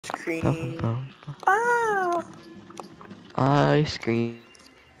cream. Bum. Ah! Ice cream.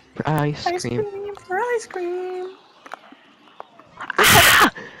 Ice Ice cream. cream for ice cream.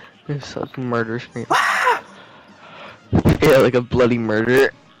 Ah! There's such murder scream. Ah! Yeah, like a bloody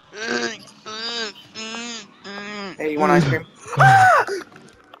murder. Hey, you want ice cream? Ah!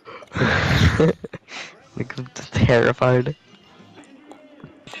 Like, I'm terrified.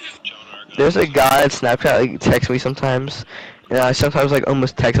 There's a guy on Snapchat like texts me sometimes, and I sometimes like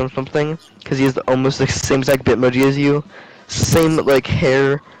almost text him something because he has almost the same exact Bitmoji as you, same like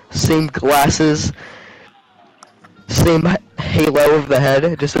hair, same glasses, same halo over the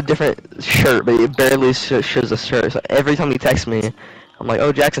head, just a different shirt, but it barely shows the shirt. So every time he texts me, I'm like,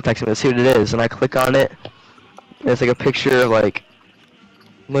 oh, Jackson texted me. Let's see what it is, and I click on it, and it's like a picture of like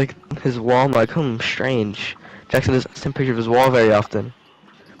his wall. I'm like, strange. Jackson doesn't send picture of his wall very often.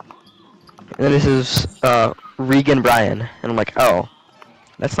 And then this is Regan Bryan, and I'm like, oh,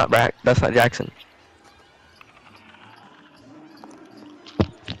 that's not that's not Jackson.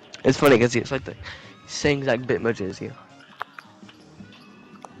 It's funny because it's like the same exact Bitmoji as you.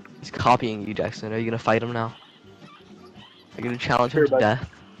 He's copying you, Jackson. Are you gonna fight him now? Are you gonna challenge him Sure, to bud. death?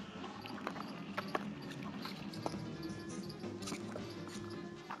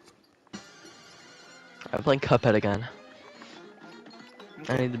 I'm playing Cuphead again.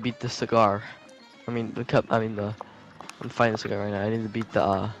 I need to beat the cigar. I mean the cup. I mean the. I'm fighting the cigar right now. I need to beat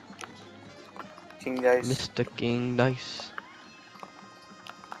the King dice. Mr. King Dice.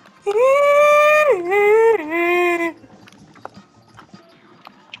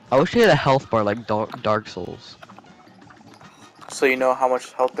 I wish he had a health bar like Dark Souls. So you know how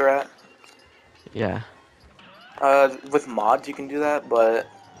much health they're at? Yeah. With mods you can do that, but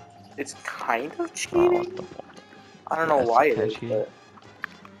it's kind of Oh, what cheating. the. I don't know Yeah, it's why it kind is, of cheating. but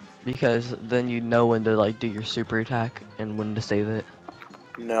Because then you know when to like do your super attack and when to save it.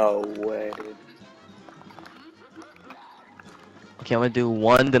 no way. Okay, I'm gonna do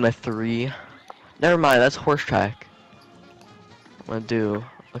 1, then a 3. Never mind, that's horse track. I'm gonna do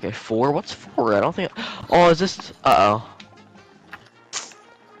okay 4. What's 4? I don't think. Oh, is this? Uh oh.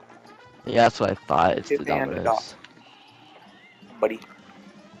 Yeah, that's what I thought. It's the Fifth and a dot, Dominoes. buddy.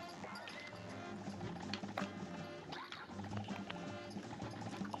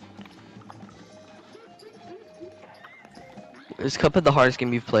 Is Cuphead the hardest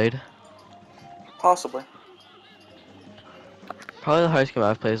game you've played? Possibly. Probably the hardest game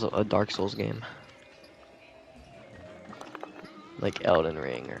I've played is a Dark Souls game, like Elden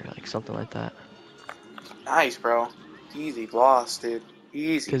Ring or like something like that. Nice, bro. Easy boss, dude.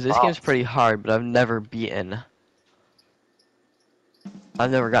 Easy Because this game's boss. pretty hard, but I've never beaten. I've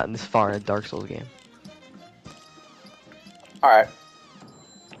never gotten this far in a Dark Souls game. Alright.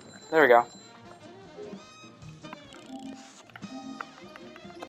 There we go.